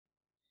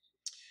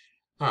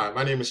Hi,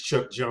 my name is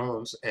Chuck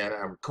Jones, and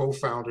I'm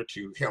co-founder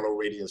to Hello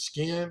Radiant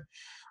Skin,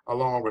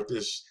 along with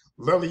this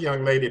lovely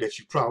young lady that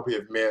you probably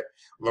have met,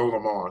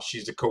 Lola Moss.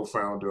 She's the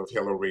co-founder of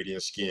Hello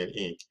Radiant Skin,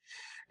 Inc.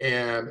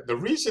 And the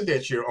reason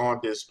that you're on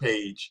this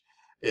page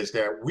is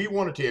that we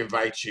wanted to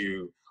invite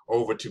you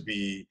over to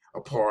be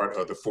a part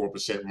of the 4%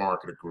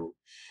 Marketer Group.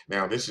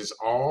 Now, this is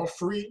all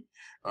free.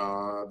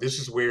 This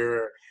is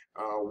where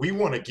we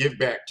want to give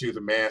back to the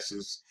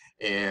masses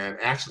and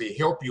actually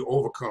help you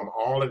overcome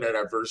all of the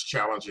diverse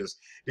challenges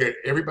that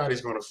everybody's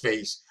going to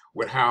face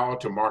with how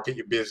to market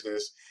your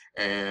business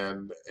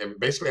and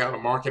basically how to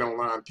market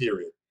online,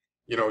 period.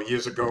 You know,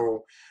 years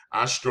ago,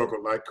 I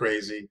struggled like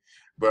crazy,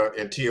 but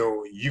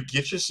until you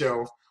get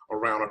yourself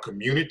around a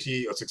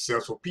community of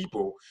successful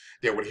people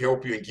that would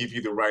help you and give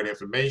you the right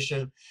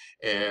information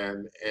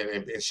and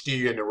steer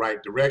you in the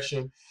right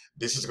direction,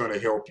 this is going to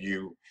help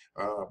you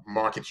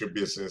market your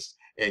business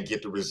and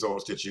get the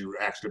results that you've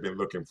actually been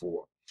looking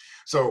for.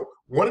 So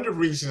one of the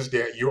reasons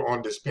that you're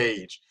on this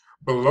page,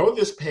 below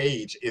this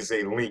page is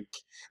a link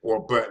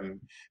or button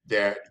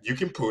that you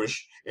can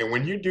push. And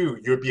when you do,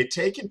 you'll be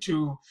taken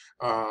to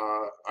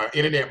an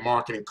internet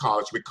marketing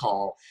college we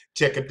call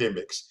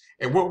Tecademics.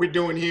 And what we're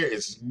doing here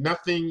is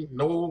nothing,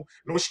 no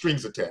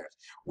strings attached.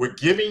 We're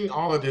giving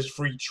all of this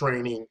free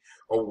training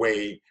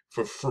away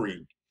for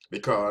free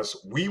because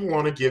we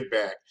want to give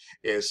back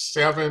as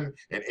 7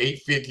 and 8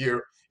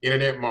 figure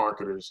internet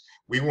marketers.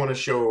 We want to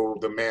show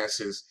the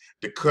masses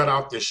to cut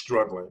out this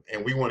struggling,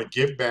 and we want to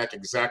give back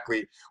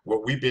exactly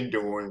what we've been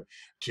doing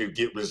to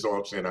get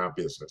results in our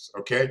business.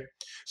 Okay,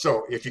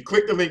 so if you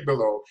click the link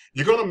below,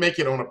 you're going to make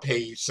it on a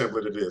page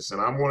similar to this, and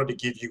I wanted to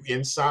give you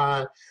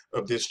inside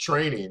of this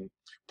training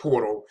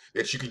portal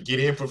that you can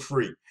get in for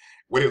free.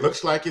 What it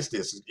looks like is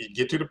this: you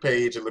get to the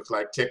page, it looks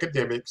like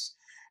Tecademics,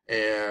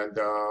 and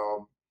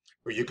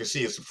you can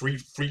see it's a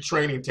free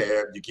training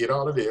tab. You get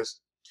all of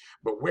this.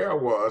 But where I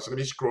was, let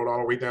me scroll all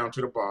the way down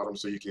to the bottom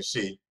so you can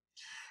see.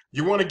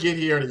 You want to get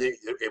here, and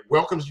it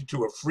welcomes you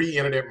to a free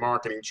internet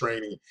marketing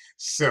training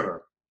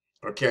center.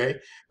 Okay,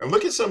 and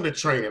look at some of the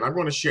training. I'm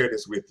going to share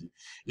this with you.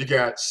 You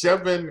got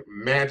 7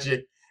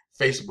 magic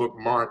Facebook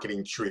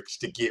marketing tricks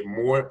to get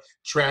more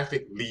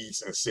traffic,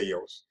 leads, and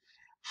sales.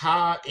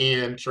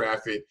 High-end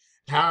traffic,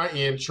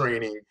 high-end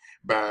training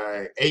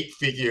by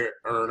 8-figure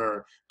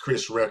earner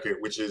Chris Record,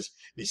 which is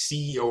the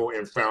CEO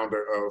and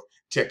founder of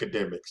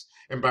Tecademics.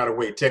 And by the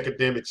way,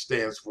 Tecademics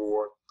stands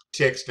for,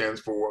 Tech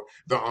stands for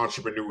the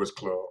Entrepreneurs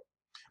Club.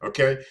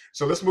 Okay,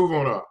 so let's move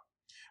on up.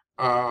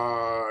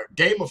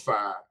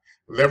 Gamify,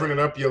 leveling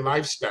up your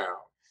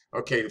lifestyle.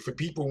 Okay, for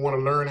people who want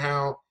to learn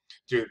how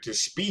to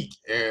speak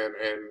and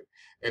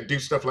do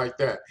stuff like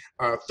that.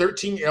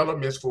 13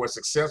 elements for a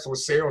successful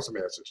sales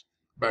message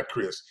by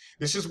Chris.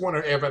 This is one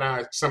of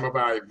some of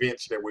our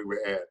events that we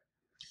were at.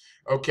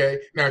 Okay,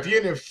 now if you're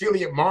in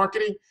affiliate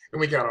marketing, and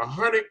we got a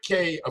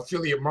 100K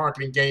affiliate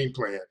marketing game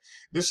plan.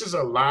 This is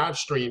a live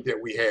stream that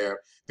we have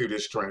through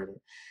this training.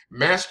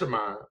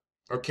 Mastermind,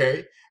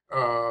 okay,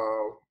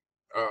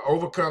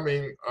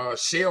 overcoming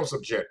sales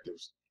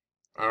objectives.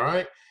 All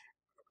right,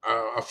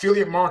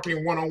 affiliate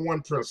marketing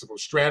one-on-one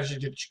principles,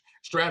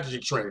 strategy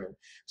training.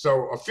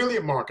 So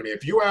affiliate marketing,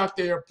 if you're out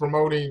there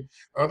promoting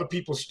other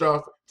people's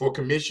stuff for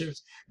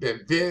commissions, then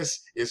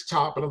this is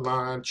top of the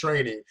line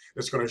training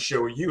that's going to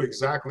show you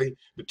exactly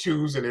the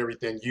tools and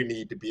everything you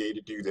need to be able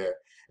to do that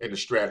and the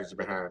strategy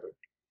behind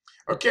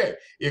it. Okay,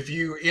 if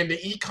you into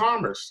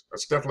e-commerce or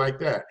stuff like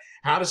that,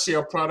 how to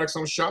sell products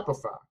on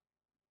Shopify.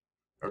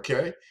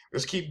 Okay,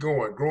 let's keep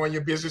going. Growing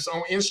your business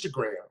on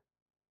Instagram.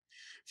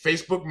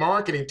 Facebook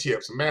marketing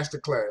tips,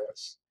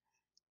 masterclass.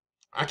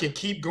 I can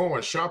keep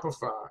going,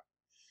 Shopify.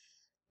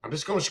 I'm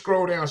just going to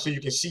scroll down so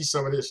you can see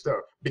some of this stuff.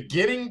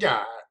 Beginning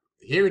guide.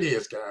 Here it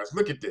is, guys.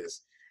 Look at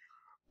this.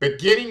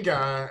 Beginning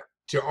guide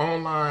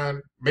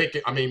to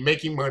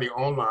making money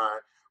online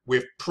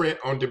with print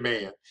on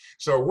demand.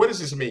 So what does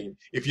this mean?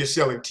 If you're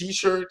selling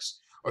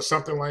t-shirts or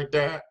something like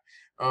that,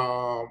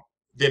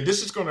 then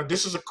this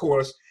is a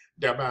course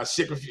that by a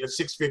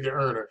 6-figure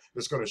earner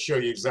that's going to show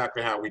you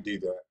exactly how we do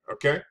that.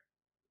 Okay.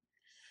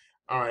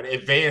 All right,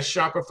 advanced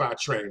Shopify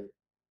training.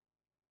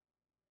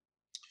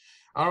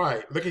 All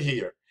right, look at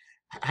here.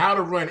 How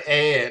to run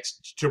ads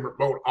to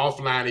promote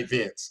offline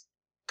events.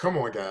 Come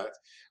on, guys.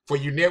 For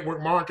you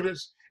network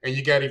marketers and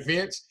you got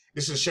events,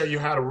 this will show you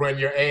how to run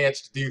your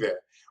ads to do that.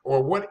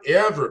 Or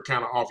whatever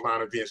kind of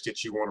offline events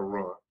that you want to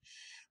run.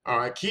 All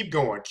right, keep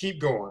going,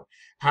 keep going.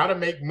 How to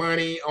make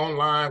money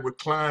online with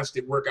clients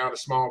that work out of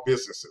small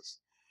businesses.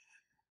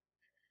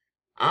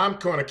 I'm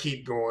going to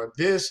keep going.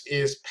 This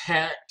is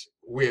packed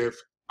with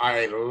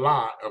a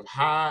lot of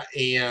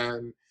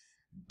high-end,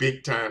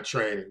 big-time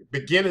training.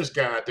 Beginner's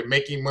guide to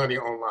making money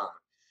online.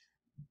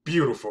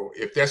 Beautiful.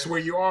 If that's where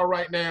you are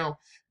right now,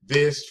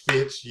 this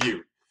fits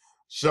you.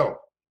 So,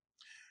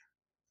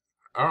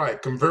 all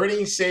right,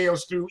 converting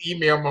sales through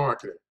email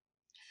marketing.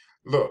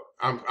 Look,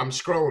 I'm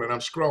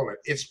scrolling.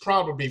 It's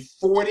probably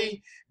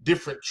 40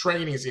 different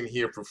trainings in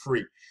here for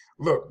free.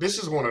 Look, this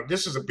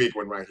is a big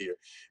one right here.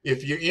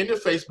 If you're into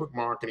Facebook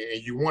marketing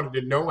and you wanted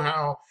to know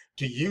how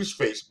to use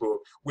Facebook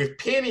with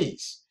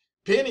pennies.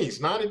 Pennies.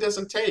 Now it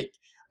doesn't take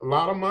a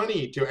lot of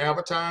money to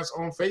advertise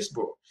on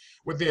Facebook.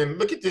 Well, then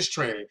look at this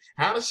training: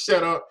 how to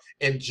set up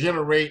and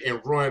generate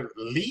and run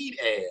lead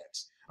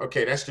ads.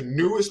 Okay, that's the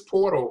newest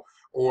portal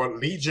or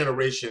lead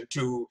generation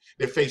tool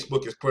that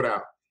Facebook has put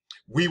out.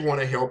 We want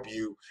to help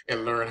you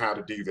and learn how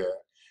to do that.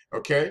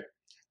 Okay.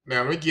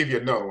 Now, let me give you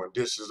another one.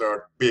 This is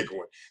our big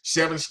one.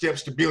 7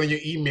 steps to building your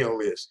email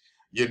list.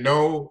 You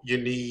know you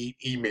need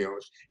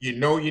emails. You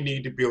know you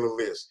need to build a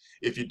list.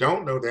 If you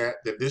don't know that,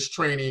 then this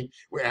training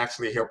will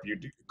actually help you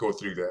go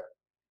through that.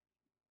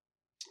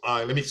 All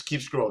right, let me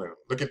keep scrolling.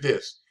 Look at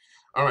this.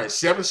 All right,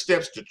 7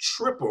 steps to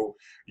triple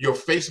your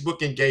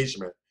Facebook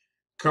engagement.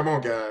 Come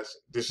on, guys.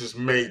 This is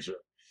major.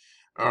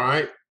 All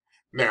right.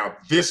 Now,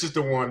 this is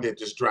the one that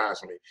just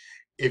drives me.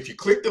 If you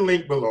click the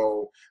link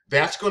below,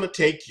 that's going to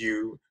take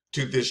you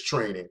to this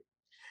training.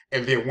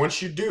 And then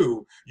once you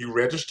do, you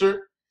register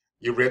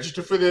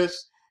for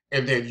this,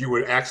 and then you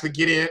would actually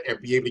get in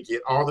and be able to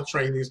get all the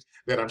trainings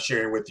that I'm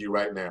sharing with you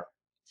right now.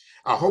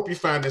 I hope you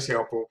find this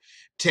helpful.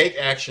 Take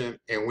action,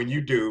 and when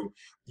you do,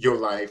 your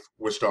life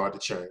will start to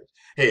change.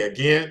 Hey,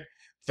 again,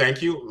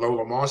 thank you.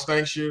 Lola Moss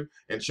thanks you,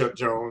 and Chuck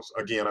Jones.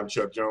 Again, I'm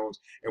Chuck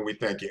Jones, and we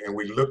thank you, and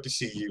we look to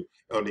see you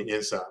on the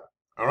inside.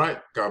 All right,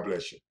 God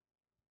bless you.